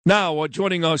Now,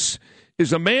 joining us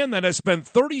is a man that has spent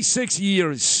 36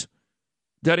 years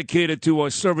dedicated to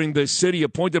serving the city,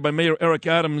 appointed by Mayor Eric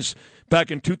Adams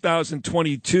back in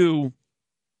 2022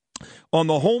 on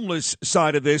the homeless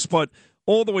side of this, but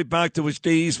all the way back to his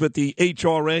days with the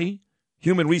HRA,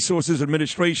 Human Resources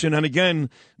Administration, and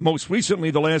again, most recently,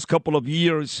 the last couple of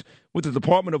years with the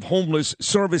Department of Homeless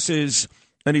Services,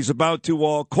 and he's about to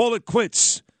call it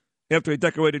quits after a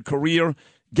decorated career.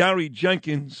 Gary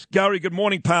Jenkins. Gary, good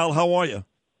morning, pal. How are you?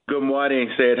 Good morning,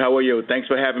 Sid. How are you? Thanks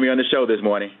for having me on the show this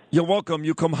morning. You're welcome.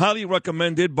 You come highly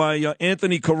recommended by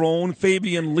Anthony Carone,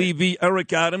 Fabian Levy,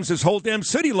 Eric Adams. This whole damn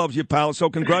city loves you, pal, so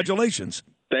congratulations.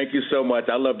 Thank you so much.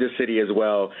 I love this city as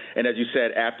well. And as you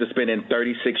said, after spending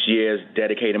 36 years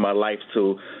dedicating my life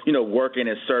to, working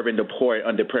and serving the poor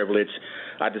and underprivileged,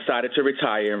 I decided to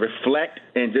retire and reflect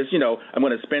and just, I'm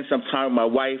going to spend some time with my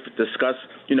wife, discuss,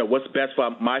 what's best for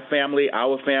my family,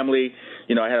 our family.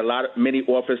 I had many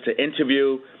offers to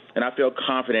interview, and I feel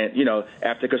confident,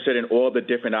 after considering all the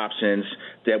different options,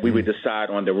 that we would decide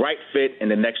on the right fit in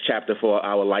the next chapter for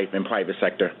our life in private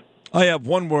sector. I have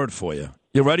one word for you.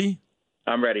 You ready?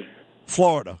 I'm ready.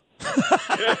 Florida. You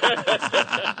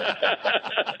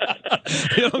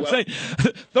know what I'm saying?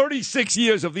 36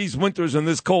 years of these winters in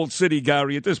this cold city,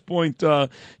 Gary. At this point,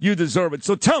 you deserve it.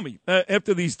 So tell me,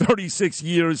 after these 36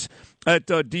 years at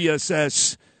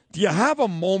DSS, do you have a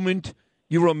moment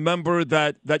you remember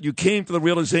that you came to the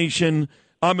realization,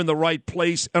 I'm in the right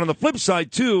place? And on the flip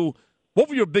side, too, what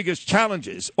were your biggest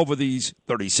challenges over these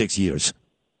 36 years?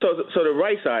 So the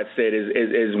right side, Sid,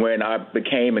 is when I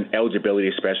became an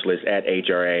eligibility specialist at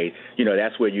HRA.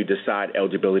 That's where you decide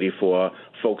eligibility for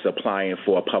folks applying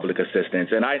for public assistance.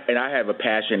 And I have a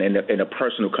passion and a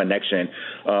personal connection.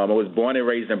 I was born and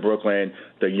raised in Brooklyn,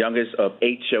 the youngest of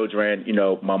 8 children.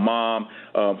 My mom,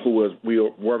 we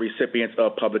were recipients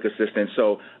of public assistance.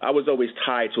 So I was always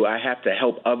tied to I have to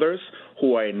help others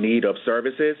who are in need of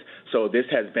services. So this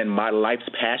has been my life's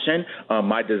passion,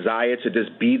 my desire to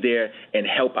just be there and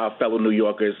help our fellow New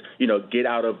Yorkers, get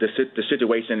out of the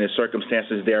situation and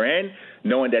circumstances they're in,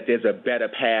 knowing that there's a better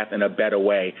path and a better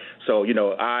way. So,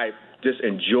 I just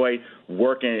enjoy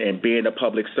working and being a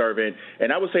public servant.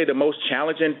 And I would say the most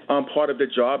challenging part of the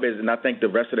job is, and I think the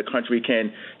rest of the country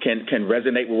can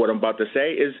resonate with what I'm about to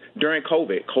say, is during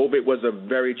COVID. COVID was a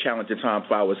very challenging time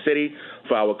for our city,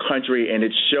 for our country, and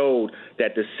it showed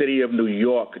that the city of New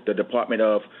York, the Department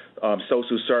of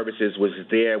Social Services, was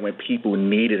there when people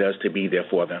needed us to be there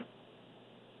for them.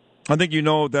 I think you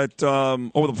know that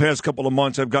over the past couple of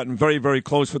months, I've gotten very, very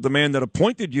close with the man that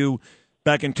appointed you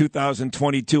back in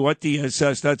 2022 at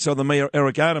DSS. That's the Mayor,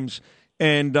 Eric Adams.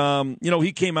 And,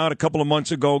 he came out a couple of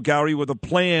months ago, Gary, with a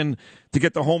plan to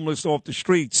get the homeless off the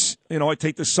streets. I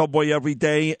take the subway every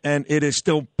day, and it is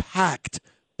still packed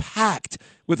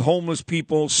with homeless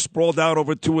people sprawled out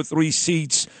over 2 or 3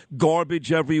 seats,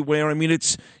 garbage everywhere. I mean,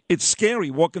 it's scary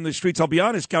walking the streets. I'll be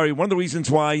honest, Gary, one of the reasons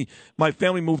why my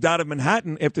family moved out of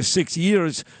Manhattan after 6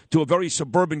 years to a very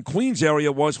suburban Queens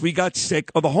area was we got sick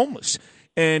of the homeless.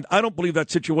 And I don't believe that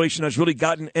situation has really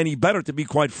gotten any better, to be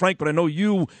quite frank, but I know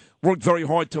you worked very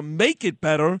hard to make it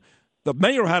better. The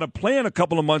mayor had a plan a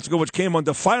couple of months ago which came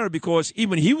under fire because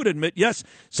even he would admit, yes,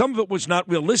 some of it was not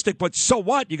realistic, but so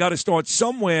what? You got to start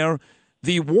somewhere.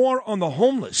 The war on the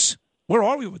homeless, where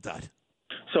are we with that?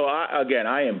 So,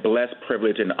 I am blessed,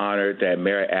 privileged, and honored that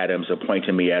Mayor Adams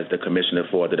appointed me as the commissioner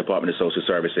for the Department of Social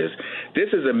Services. This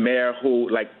is a mayor who,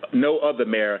 like no other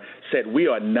mayor, said we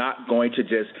are not going to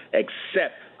just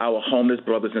accept our homeless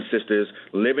brothers and sisters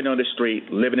living on the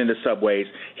street, living in the subways.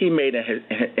 He made an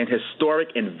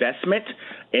historic investment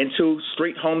into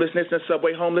street homelessness and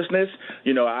subway homelessness.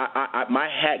 My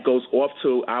hat goes off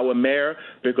to our mayor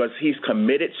because he's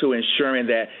committed to ensuring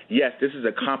that, yes, this is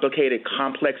a complicated,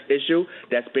 complex issue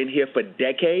that's been here for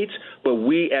decades, but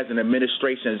we as an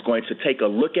administration is going to take a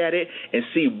look at it and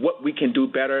see what we can do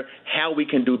better, how we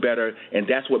can do better, and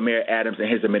that's what Mayor Adams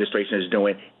and his administration is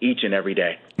doing each and every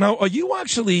day. Now, are you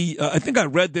actually, I think I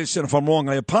read this, and if I'm wrong,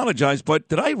 I apologize, but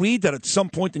did I read that at some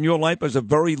point in your life as a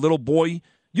very little boy,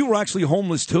 you were actually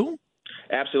homeless too?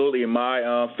 Absolutely. In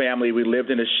my family, we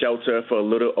lived in a shelter for a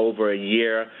little over a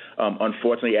year.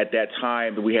 Unfortunately, at that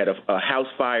time, we had a house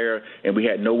fire, and we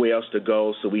had nowhere else to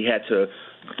go, so we had to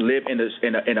live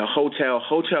in a hotel.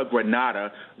 Hotel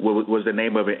Granada was the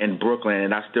name of it in Brooklyn,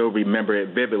 and I still remember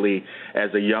it vividly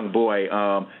as a young boy.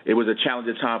 It was a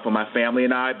challenging time for my family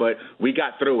and I, but we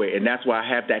got through it, and that's why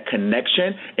I have that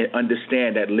connection and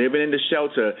understand that living in the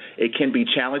shelter, it can be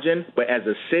challenging, but as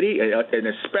a city, and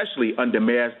especially under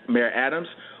Mayor Adams,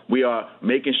 we are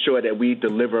making sure that we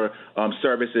deliver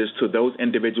services to those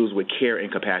individuals with care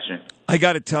and compassion. I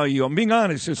got to tell you, I'm being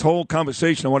honest. This whole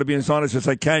conversation, I want to be as honest as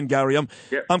I can, Gary.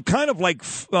 I'm kind of like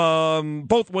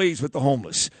both ways with the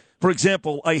homeless. For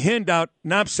example, I hand out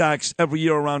knapsacks every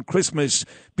year around Christmas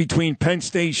between Penn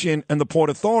Station and the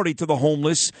Port Authority to the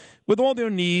homeless with all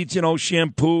their needs,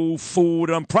 shampoo, food.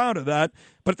 And I'm proud of that.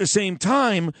 But at the same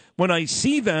time, when I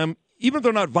see them, even if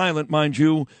they're not violent, mind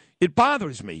you, it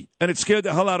bothers me. And it scared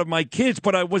the hell out of my kids.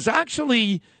 But I was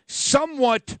actually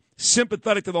somewhat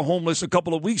sympathetic to the homeless a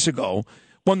couple of weeks ago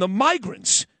when the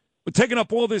migrants were taking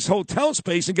up all this hotel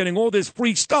space and getting all this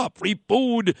free stuff, free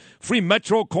food, free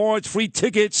Metro cards, free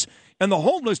tickets. And the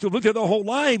homeless who lived here their whole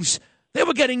lives, they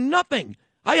were getting nothing.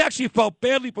 I actually felt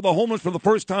badly for the homeless for the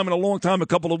first time in a long time a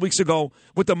couple of weeks ago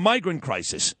with the migrant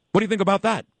crisis. What do you think about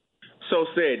that? So,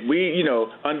 Sid,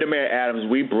 under Mayor Adams,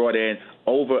 we brought in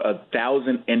over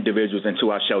 1,000 individuals into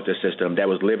our shelter system that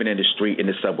was living in the street in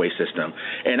the subway system.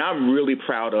 And I'm really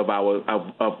proud of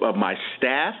of my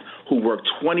staff who work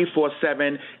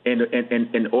 24/7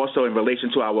 and also in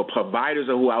relation to our providers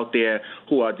who are out there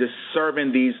who are just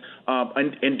serving these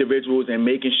individuals and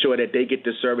making sure that they get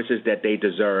the services that they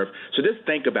deserve. So just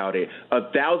think about it.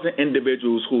 1,000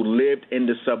 individuals who lived in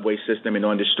the subway system and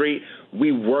on the street,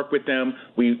 we work with them.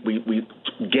 We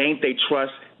gained their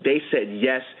trust. They said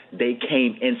yes. They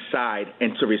came inside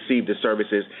and to receive the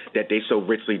services that they so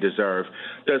richly deserve.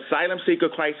 The asylum seeker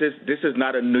crisis, this is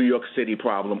not a New York City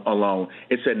problem alone.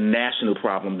 It's a national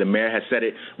problem. The mayor has said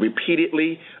it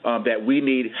repeatedly that we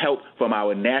need help from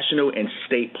our national and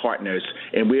state partners.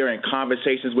 And we are in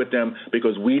conversations with them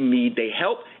because we need their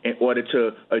help in order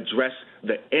to address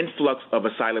the influx of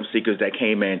asylum seekers that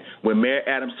came in. When Mayor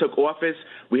Adams took office,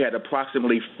 we had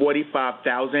approximately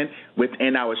 45,000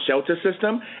 within our shelter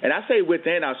system. And I say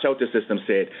within our shelter system,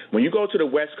 Sid, when you go to the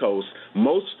West Coast,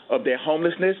 most of their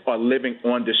homelessness are living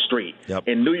on the street. Yep.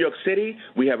 In New York City,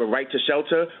 we have a right to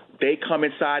shelter. They come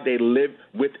inside, they live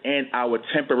within our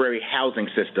temporary housing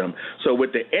system. So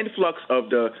with the influx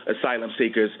of the asylum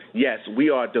seekers, yes,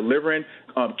 we are delivering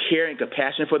care and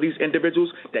compassion for these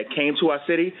individuals that came to our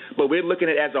city, but we're looking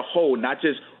at it as a whole, not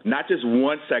just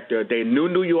one sector. They're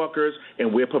New Yorkers,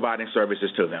 and we're providing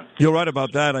services to them. You're right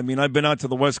about that. I mean, I've been out to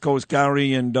the West Coast,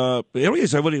 Gary, and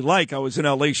areas I really like. I was in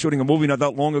L.A. shooting a movie not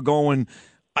that long ago, and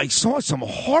I saw some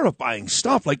horrifying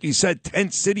stuff. Like you said,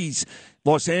 tent cities,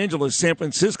 Los Angeles, San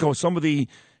Francisco, some of the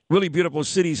really beautiful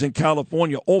cities in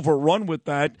California overrun with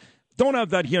that. Don't have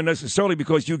that here necessarily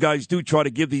because you guys do try to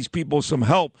give these people some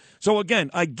help. So,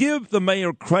 again, I give the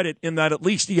mayor credit in that at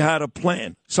least he had a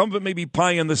plan. Some of it may be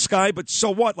pie in the sky, but so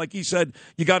what? Like he said,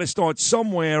 you got to start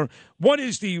somewhere. What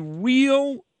is the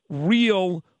real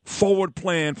forward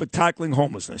plan for tackling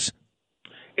homelessness?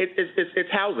 It's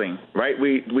housing, right?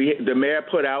 The mayor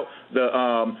put out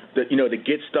the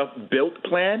Get Stuff Built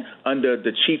plan under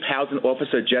the Chief Housing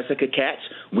Officer Jessica Katz.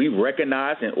 We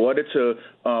recognize in order to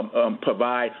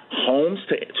provide homes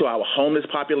to our homeless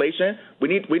population, we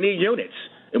need units.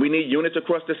 And we need units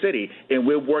across the city, and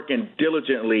we're working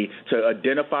diligently to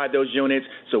identify those units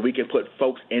so we can put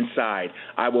folks inside.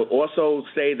 I will also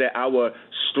say that our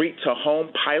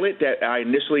street-to-home pilot that I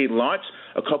initially launched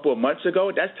a couple of months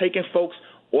ago, that's taking folks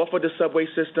off of the subway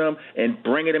system and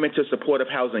bringing them into supportive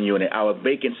housing unit, our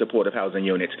vacant supportive housing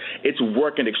units. It's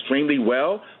working extremely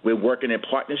well. We're working in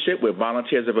partnership with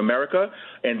Volunteers of America,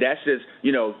 and that's just,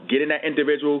 getting that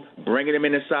individual, bringing them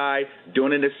inside,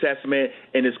 doing an assessment,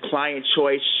 and it's client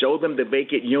choice, show them the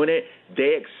vacant unit,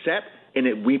 they accept,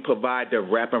 and we provide the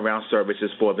wraparound services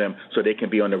for them so they can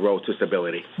be on the road to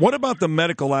stability. What about the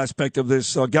medical aspect of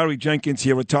this? Gary Jenkins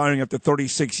here, retiring after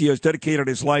 36 years, dedicated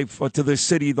his life to this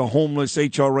city, the homeless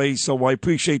HRA, so I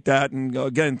appreciate that. And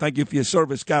again, thank you for your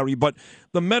service, Gary. But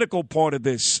the medical part of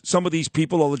this, some of these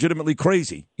people are legitimately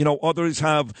crazy. Others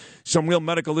have some real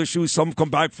medical issues. Some come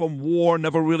back from war,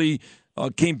 never really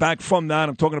came back from that.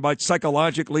 I'm talking about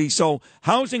psychologically. So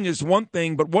housing is one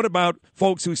thing, but what about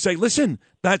folks who say, listen,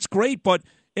 that's great, but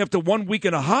after 1 week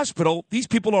in a hospital, these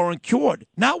people are uncured.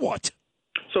 Now what?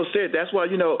 So, Sid, that's why,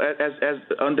 as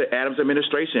under Adams'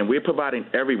 administration, we're providing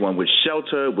everyone with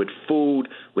shelter, with food,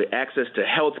 with access to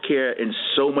health care, and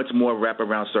so much more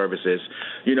wraparound services.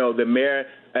 The mayor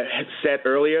had said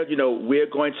earlier, we're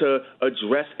going to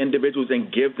address individuals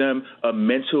and give them a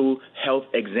mental health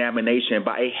examination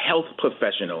by a health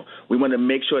professional. We want to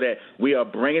make sure that we are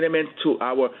bringing them into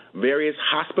our various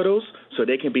hospitals so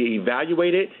they can be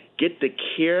evaluated, get the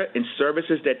care and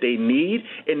services that they need,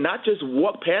 and not just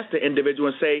walk past the individual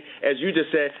and say, as you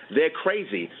just said, they're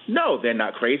crazy. No, they're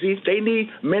not crazy. They need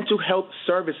mental health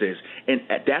services. And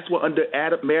that's what under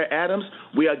Mayor Adams,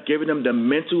 we are giving them the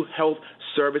mental health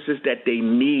services that they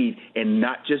need and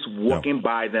not just walking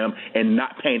by them and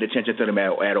not paying attention to them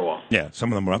at all. Yeah,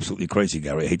 some of them are absolutely crazy,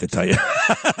 Gary. I hate to tell you.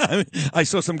 I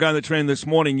saw some guy on the train this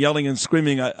morning yelling and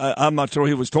screaming. I'm not sure who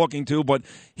he was talking to, but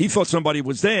he thought somebody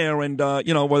was there. And,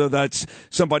 whether that's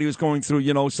somebody who's going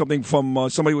through, something from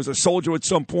somebody who was a soldier at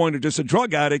some point or just a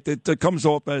drug addict, it comes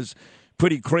off as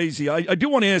pretty crazy. I do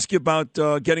want to ask you about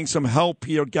getting some help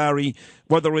here, Gary,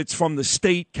 whether it's from the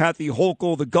state, Kathy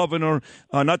Hochul, the governor.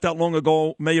 Not that long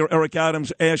ago, Mayor Eric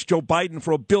Adams asked Joe Biden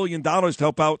for $1 billion to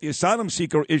help out the asylum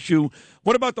seeker issue.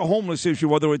 What about the homeless issue,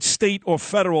 whether it's state or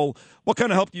federal? What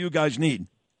kind of help do you guys need?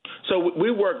 So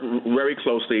we work very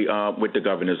closely with the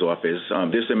governor's office,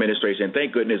 this administration.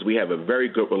 Thank goodness we have a very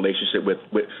good relationship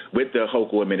with the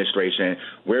Hochul administration.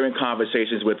 We're in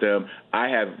conversations with them. I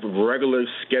have regular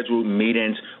scheduled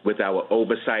meetings with our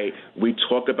oversight. We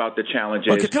talk about the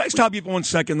challenges. Okay, can I stop you for 1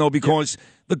 second, though, because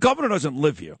the governor doesn't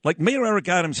live here. Like Mayor Eric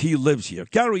Adams, he lives here.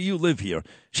 Gary, you live here.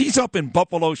 She's up in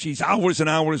Buffalo. She's hours and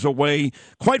hours away.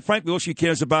 Quite frankly, all she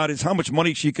cares about is how much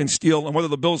money she can steal and whether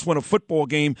the Bills win a football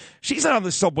game. She's not on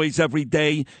the subways every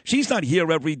day. She's not here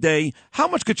every day. How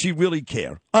much could she really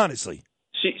care, honestly?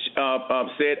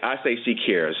 Sid, I say she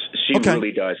cares. She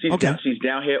really does. She's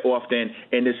down here often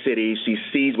in the city. She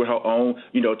sees with her own,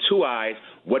 2 eyes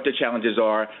what the challenges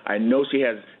are. I know she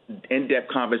has in-depth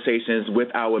conversations with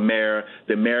our mayor.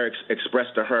 The mayor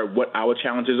expressed to her what our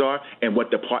challenges are and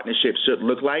what the partnership should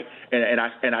look like, and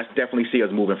I definitely see us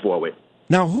moving forward.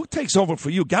 Now, who takes over for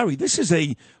you? Gary, this is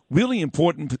a really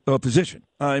important position.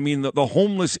 I mean, the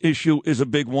homeless issue is a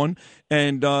big one.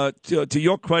 And to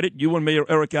your credit, you and Mayor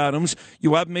Eric Adams,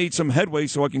 you have made some headway,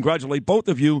 so I congratulate both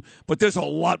of you. But there's a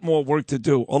lot more work to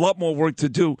do,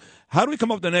 How do we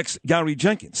come up with the next Gary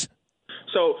Jenkins?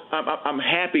 So I'm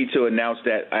happy to announce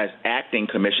that as acting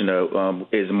commissioner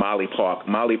is Molly Park.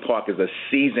 Molly Park is a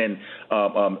seasoned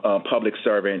public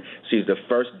servant. She's the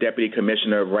first deputy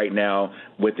commissioner right now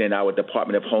within our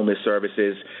Department of Homeless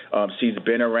Services. She's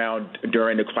been around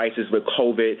during the crisis with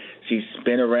COVID. She's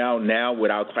been around now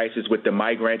with our crisis with the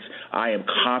migrants. I am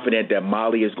confident that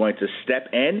Molly is going to step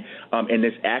in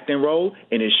this acting role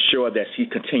and ensure that she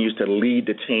continues to lead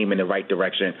the team in the right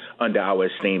direction under our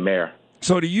esteemed mayor.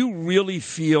 So do you really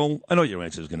feel, I know your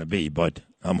answer is going to be, but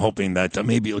I'm hoping that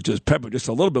maybe you'll just pepper just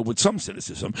a little bit with some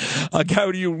cynicism.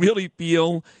 Gary, do you really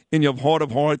feel in your heart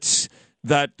of hearts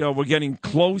that we're getting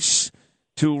close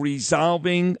to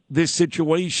resolving this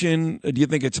situation? Do you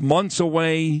think it's months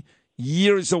away,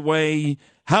 years away?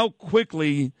 How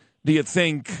quickly do you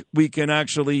think we can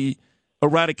actually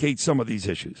eradicate some of these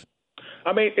issues?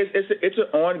 I mean, it's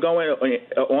an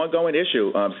ongoing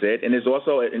issue, Sid, and it's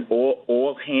also an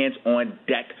all hands on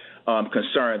deck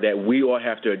concern that we all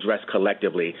have to address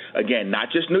collectively. Again,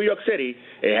 not just New York City.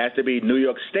 It has to be New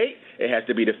York State. It has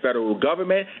to be the federal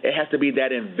government. It has to be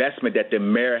that investment that the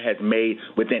mayor has made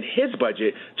within his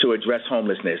budget to address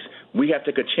homelessness. We have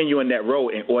to continue in that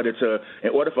road in order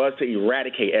for us to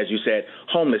eradicate, as you said,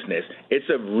 homelessness. It's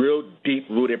a real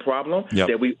deep-rooted problem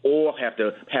that we all have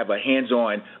to have a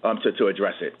hands-on to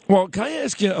address it. Well, can I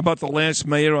ask you about the last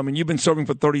mayor? I mean, you've been serving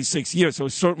for 36 years, so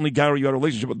certainly, Gary, you had a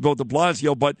relationship with Bill de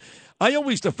Blasio, but I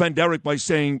always defend Eric by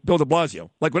saying Bill de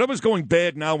Blasio. Like, whatever's going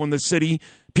bad now in the city,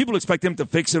 people expect him to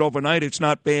fix it overnight. It's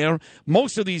not fair.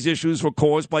 Most of these issues were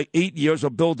caused by 8 years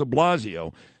of Bill de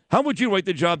Blasio. How would you rate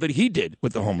the job that he did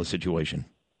with the homeless situation?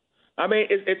 I mean,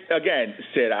 it's again,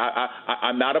 Sid,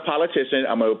 I'm not a politician.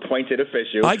 I'm an appointed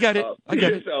official. I get it.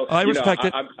 So, I respect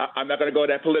it. I'm not going to go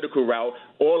that political route.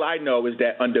 All I know is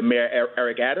that under Mayor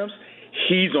Eric Adams,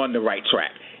 he's on the right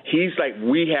track. He's like,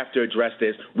 we have to address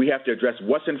this. We have to address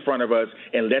what's in front of us,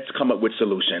 and let's come up with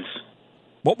solutions.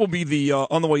 What will be the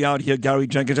on the way out here, Gary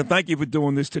Jenkins? And thank you for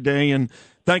doing this today, and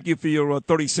thank you for your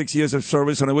 36 years of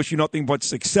service. And I wish you nothing but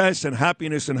success and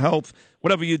happiness and health,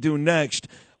 whatever you do next.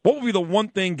 What will be the one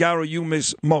thing, Gary, you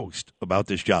miss most about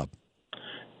this job?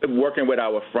 Working with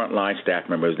our frontline staff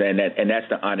members, and that's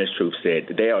the honest truth,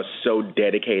 Sid. They are so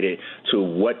dedicated to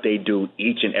what they do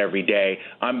each and every day.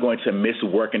 I'm going to miss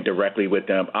working directly with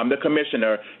them. I'm the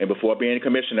commissioner, and before being a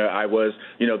commissioner, I was,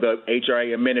 the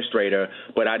HRA administrator,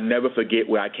 but I never forget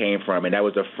where I came from, and that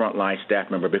was a frontline staff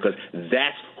member, because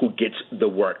that's who gets the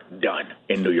work done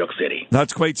in New York City.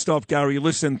 That's great stuff, Gary.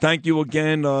 Listen, thank you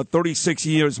again. 36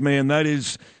 years, man. That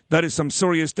is some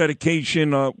serious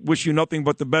dedication. Wish you nothing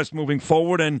but the best moving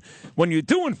forward. And when you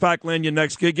do, in fact, land your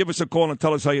next gig, give us a call and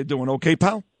tell us how you're doing. Okay,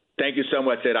 pal? Thank you so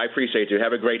much, Sid. I appreciate you.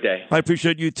 Have a great day. I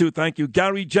appreciate you, too. Thank you.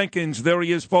 Gary Jenkins, there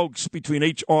he is, folks, between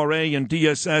HRA and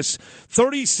DSS.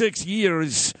 36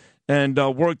 years and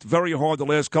worked very hard the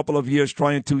last couple of years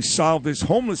trying to solve this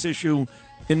homeless issue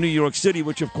in New York City,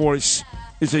 which, of course,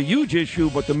 is a huge issue,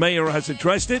 but the mayor has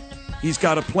addressed it. He's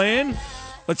got a plan.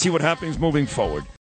 Let's see what happens moving forward.